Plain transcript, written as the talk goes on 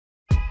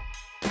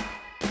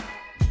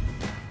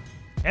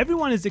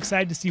Everyone is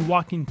excited to see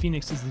Joaquin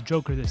Phoenix as the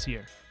Joker this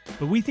year,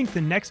 but we think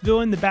the next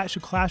villain the Bat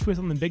should clash with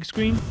on the big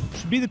screen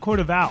should be the Court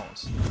of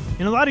Owls.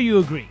 And a lot of you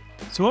agree.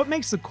 So what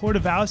makes the Court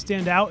of Owls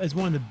stand out as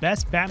one of the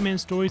best Batman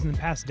stories in the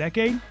past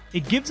decade?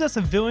 It gives us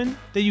a villain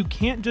that you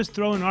can't just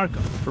throw in Arkham.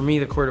 For me,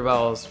 the Court of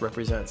Owls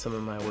represents some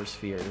of my worst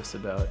fears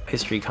about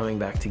history coming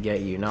back to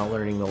get you, not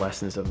learning the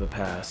lessons of the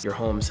past, your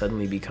home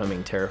suddenly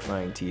becoming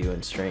terrifying to you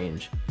and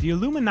strange. The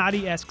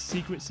Illuminati-esque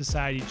secret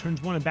society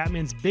turns one of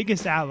Batman's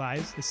biggest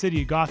allies, the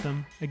city of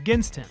Gotham,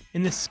 against him.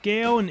 And the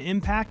scale and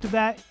impact of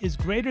that is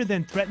greater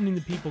than threatening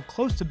the people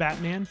close to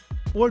Batman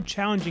or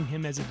challenging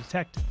him as a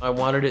detective. I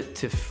wanted it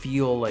to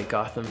feel like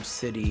Gotham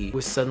City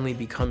was suddenly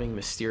becoming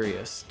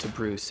mysterious to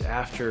Bruce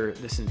after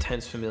this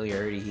intense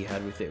familiarity he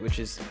had with it, which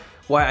is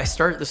why I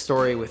start the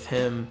story with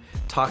him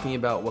talking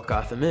about what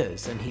Gotham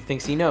is, and he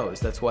thinks he knows.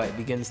 That's why it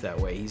begins that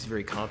way. He's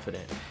very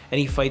confident. And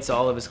he fights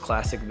all of his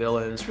classic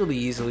villains really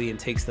easily and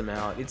takes them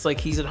out. It's like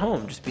he's at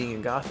home just being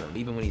in Gotham,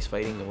 even when he's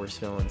fighting the worst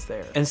villains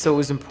there. And so it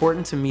was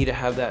important to me to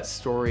have that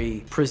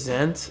story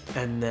present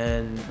and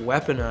then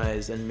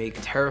weaponize and make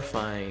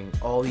terrifying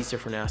all these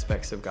different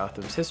aspects of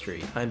Gotham's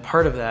history. And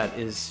part of that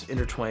is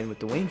intertwined with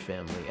the Wayne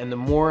family. And the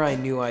more I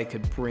knew I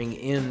could bring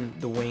in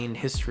the Wayne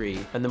history,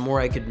 and the more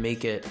I could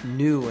make it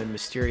new and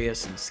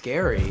mysterious and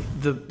scary,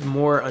 the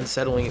more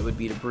unsettling it would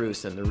be to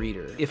Bruce and the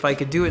reader. If I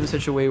could do it in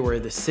such a way where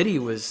the city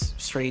was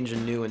strange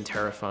and new and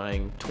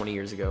terrifying 20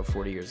 years ago,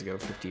 40 years ago,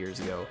 50 years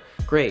ago,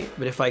 great.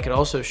 But if I could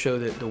also show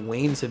that the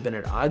Waynes have been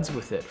at odds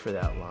with it for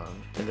that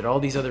long, and that all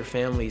these other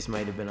families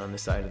might have been on the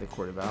side of the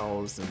Court of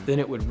Owls, and then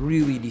it would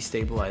really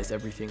destabilize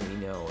everything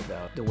we know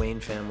about the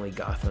Wayne family,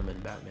 Gotham,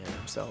 and Batman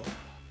himself.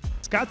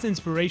 Scott's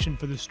inspiration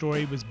for the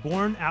story was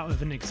born out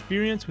of an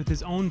experience with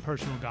his own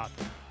personal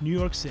Gotham, New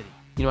York City.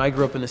 You know, I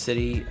grew up in the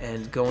city,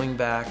 and going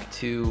back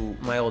to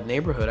my old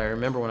neighborhood, I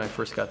remember when I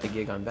first got the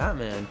gig on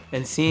Batman,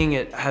 and seeing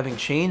it having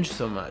changed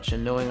so much,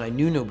 and knowing I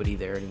knew nobody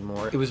there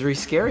anymore. It was very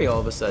scary all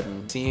of a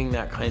sudden, seeing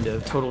that kind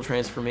of total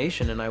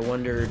transformation, and I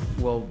wondered,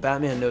 well,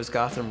 Batman knows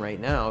Gotham right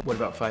now. What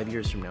about 5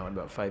 years from now? What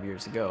about 5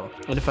 years ago?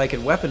 And if I could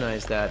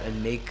weaponize that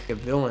and make a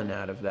villain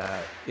out of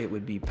that, it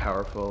would be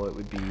powerful, it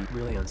would be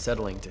really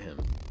unsettling to him.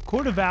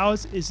 Court of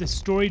Owls is a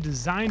story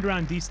designed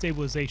around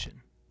destabilization.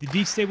 The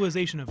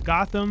destabilization of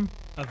Gotham,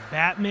 of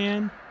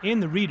Batman,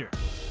 and the reader.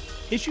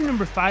 Issue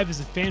number 5 is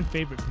a fan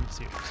favorite from the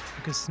series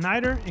because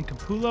Snyder and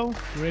Capullo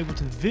were able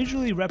to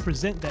visually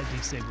represent that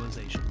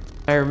destabilization.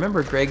 I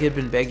remember Greg had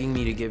been begging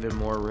me to give him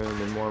more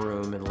room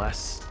and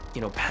less,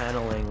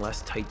 paneling,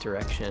 less tight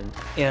direction.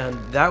 And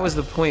that was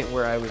the point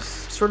where I was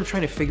sort of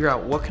trying to figure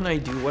out what can I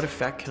do, what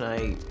effect can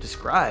I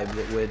describe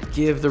that would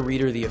give the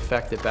reader the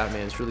effect that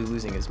Batman's really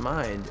losing his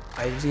mind.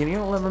 I was,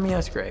 let me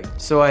ask Greg.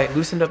 So I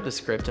loosened up the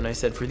script and I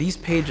said, for these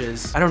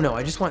pages, I don't know,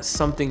 I just want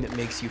something that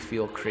makes you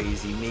feel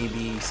crazy.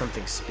 Maybe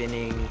something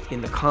spinning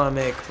in the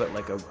comic, but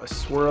like a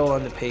swirl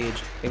on the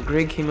page. And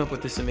Greg came up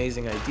with this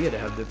amazing idea to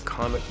have the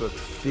comic book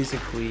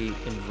physically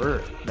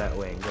invert that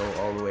way and go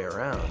all the way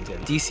around.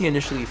 And DC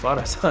initially fought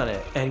us on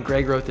it, and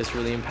Greg wrote this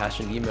really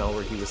impassioned email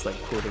where he was like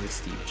quoting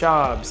Steve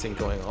Jobs and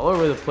going all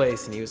over the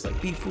place, and he was like,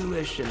 be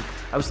foolish, and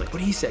I was like,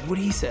 what he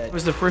said. It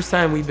was the first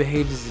time we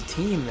behaved as a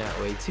team that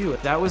way too.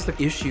 That was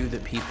the issue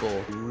that people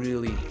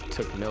really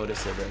took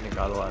notice of, and it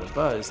got a lot of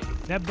buzz.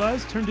 That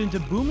buzz turned into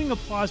booming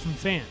applause from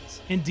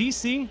fans. In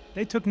DC,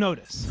 they took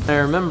notice. I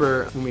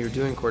remember when we were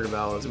doing Court of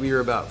Owls, we were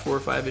about 4 or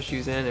 5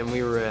 issues in, and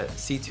we were at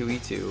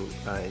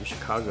C2E2 in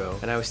Chicago,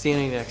 and I was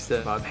standing next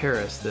to Bob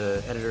Harris,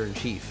 the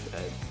editor-in-chief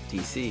at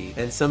DC,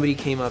 and somebody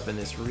came up in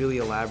this really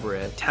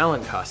elaborate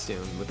talent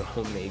costume with a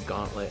homemade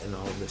gauntlet and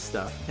all of this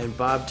stuff. And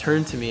Bob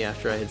turned to me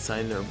after I had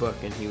signed their book,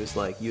 and he was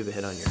like, you have a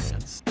hit on your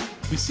hands.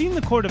 We've seen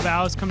the Court of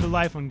Owls come to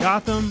life on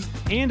Gotham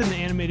and in the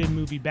animated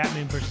movie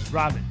Batman vs.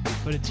 Robin,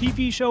 but a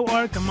TV show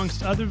arc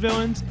amongst other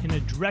villains in a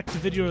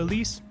direct-to-video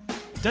release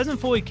doesn't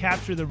fully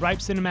capture the ripe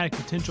cinematic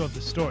potential of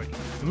the story,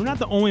 and we're not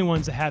the only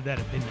ones that have that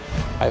opinion.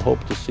 I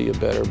hope to see a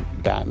better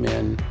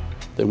Batman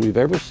than we've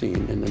ever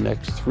seen in the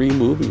next 3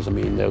 movies. I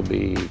mean, there'll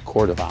be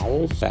Court of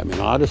Owls, Batman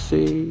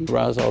Odyssey,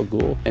 Ra's al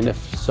Ghul, and if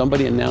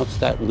somebody announced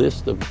that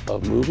list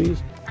of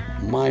movies,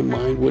 my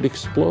mind would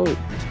explode.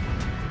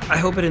 I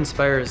hope it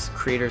inspires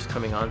creators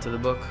coming onto the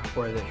book,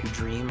 or that who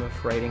dream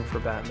of writing for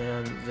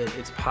Batman, that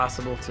it's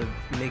possible to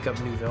make up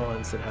new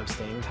villains that have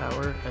staying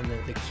power, and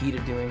that the key to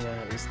doing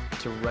that is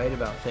to write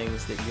about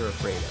things that you're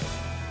afraid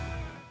of.